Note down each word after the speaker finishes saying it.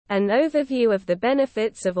An overview of the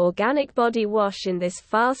benefits of organic body wash. In this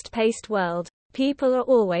fast-paced world, people are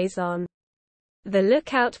always on the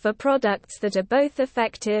lookout for products that are both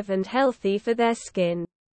effective and healthy for their skin.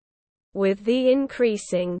 With the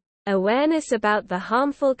increasing awareness about the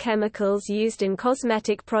harmful chemicals used in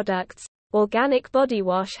cosmetic products, organic body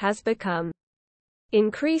wash has become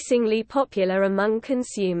increasingly popular among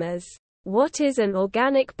consumers. What is an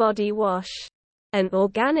organic body wash? An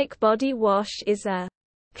organic body wash is a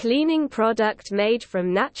cleaning product made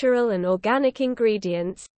from natural and organic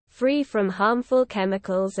ingredients, free from harmful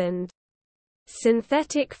chemicals and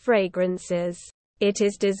synthetic fragrances. It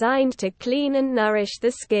is designed to clean and nourish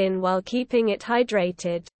the skin while keeping it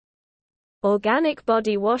hydrated. Organic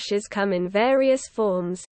body washes come in various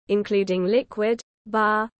forms, including liquid,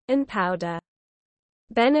 bar, and powder.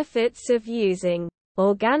 Benefits of using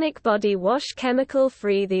organic body wash: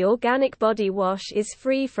 chemical-free. The organic body wash is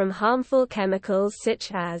free from harmful chemicals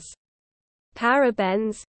such as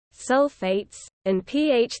parabens, sulfates, and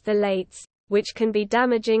pH phthalates, which can be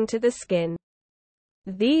damaging to the skin.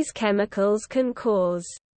 These chemicals can cause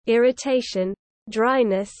irritation,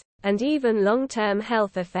 dryness, and even long-term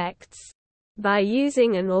health effects. By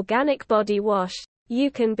using an organic body wash, you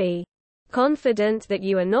can be confident that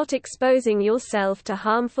you are not exposing yourself to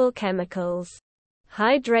harmful chemicals.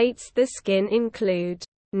 Hydrates the skin include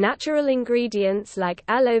natural ingredients like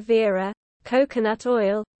aloe vera, coconut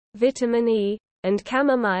oil, vitamin E, and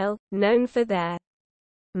chamomile, known for their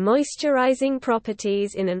moisturizing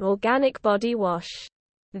properties in an organic body wash.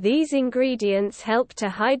 These ingredients help to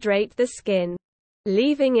hydrate the skin,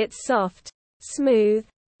 leaving it soft, smooth,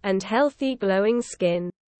 and healthy glowing skin.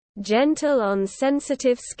 Gentle on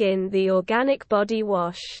sensitive skin. The organic body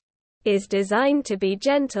wash is designed to be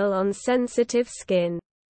gentle on sensitive skin.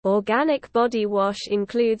 Organic body wash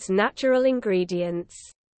includes natural ingredients.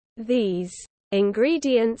 These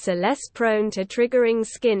ingredients are less prone to triggering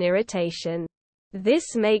skin irritation.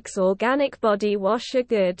 This makes organic body wash a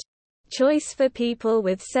good choice for people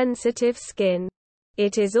with sensitive skin.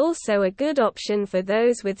 It is also a good option for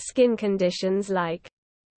those with skin conditions like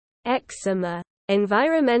eczema.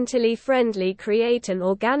 Environmentally friendly. Create an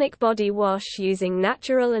organic body wash using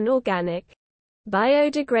natural and organic,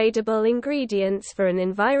 biodegradable ingredients for an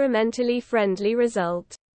environmentally friendly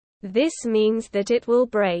result. This means that it will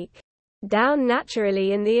break down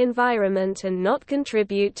naturally in the environment and not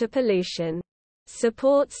contribute to pollution.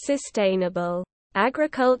 Supports sustainable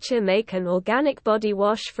agriculture. Make an organic body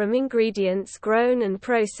wash from ingredients grown and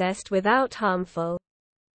processed without harmful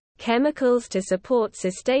chemicals to support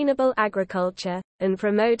sustainable agriculture, and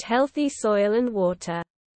promote healthy soil and water.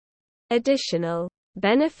 Additional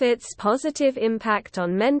benefits: positive impact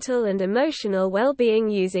on mental and emotional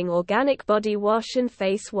well-being. Using organic body wash and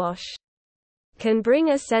face wash can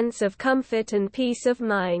bring a sense of comfort and peace of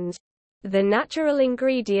mind. The natural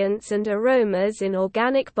ingredients and aromas in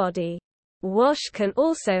organic body wash can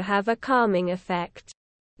also have a calming effect.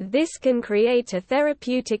 This can create a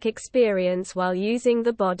therapeutic experience while using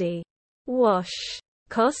the body wash.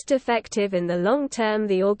 Cost-effective in the long term.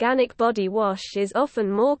 The organic body wash is often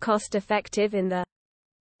more cost-effective in the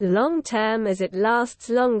long term as it lasts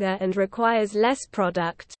longer and requires less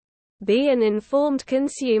product. Be an informed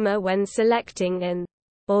consumer when selecting an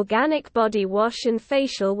organic body wash and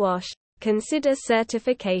facial wash. Consider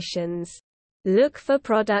certifications. Look for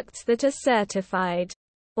products that are certified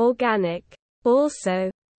organic. Also,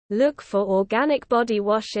 look for organic body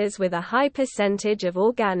washes with a high percentage of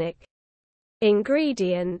organic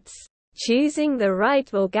ingredients. Choosing the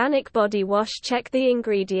right organic body wash. Check the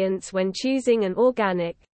ingredients when choosing an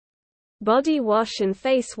organic body wash and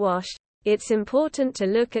face wash. It's important to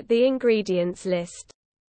look at the ingredients list.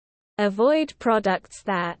 Avoid products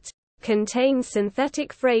that contain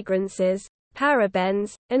synthetic fragrances,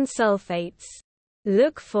 parabens, and sulfates.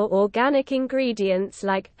 Look for organic ingredients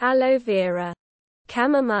like aloe vera,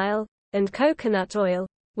 chamomile, and coconut oil,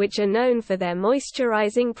 which are known for their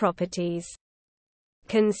moisturizing properties.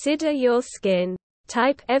 Consider your skin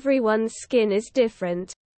type. Everyone's skin is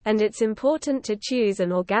different, and it's important to choose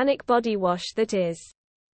an organic body wash that is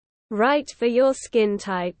right for your skin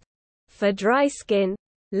type. For dry skin,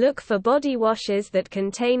 look for body washes that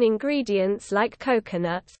contain ingredients like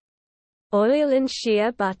coconut oil and shea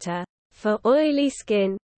butter. For oily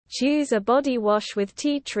skin, choose a body wash with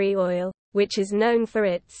tea tree oil, which is known for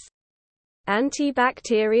its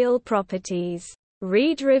antibacterial properties.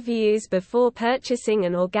 Read reviews before purchasing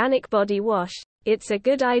an organic body wash. It's a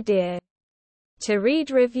good idea to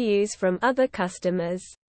read reviews from other customers.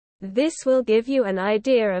 This will give you an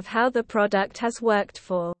idea of how the product has worked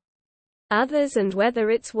for others and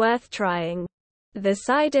whether it's worth trying. The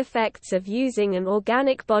side effects of using an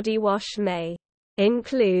organic body wash may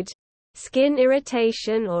include skin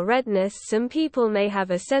irritation or redness. Some people may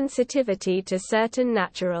have a sensitivity to certain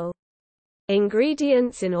natural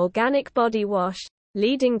ingredients in organic body wash,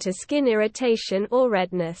 leading to skin irritation or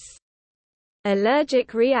redness.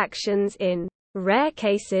 Allergic reactions. In rare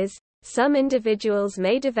cases, some individuals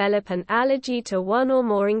may develop an allergy to one or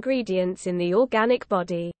more ingredients in the organic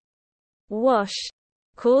body wash,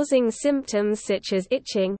 causing symptoms such as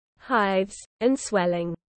itching, hives, and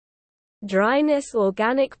swelling. Dryness.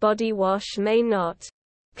 Organic body wash may not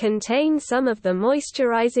contain some of the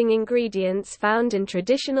moisturizing ingredients found in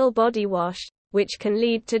traditional body wash, which can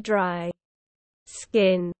lead to dry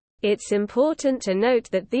skin. It's important to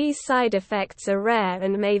note that these side effects are rare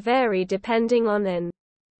and may vary depending on an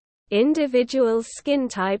individual's skin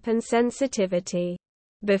type and sensitivity.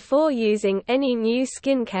 Before using any new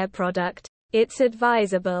skincare product, it's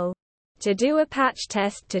advisable to do a patch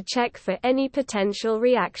test to check for any potential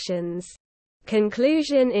reactions.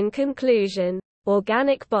 Conclusion. In conclusion,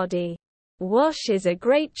 organic body wash is a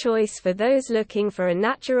great choice for those looking for a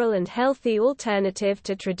natural and healthy alternative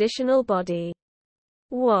to traditional body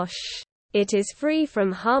wash. It is free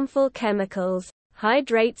from harmful chemicals,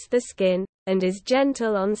 hydrates the skin, and is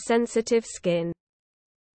gentle on sensitive skin.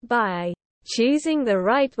 By choosing the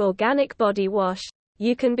right organic body wash,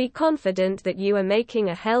 you can be confident that you are making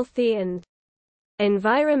a healthy and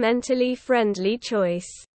environmentally friendly choice.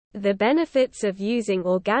 The benefits of using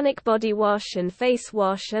organic body wash and face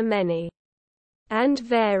wash are many and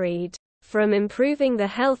varied. From improving the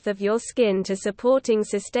health of your skin to supporting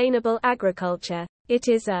sustainable agriculture, it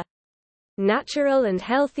is a natural and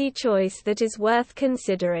healthy choice that is worth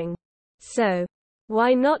considering. So,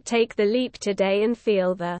 why not take the leap today and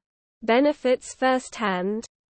feel the benefits firsthand?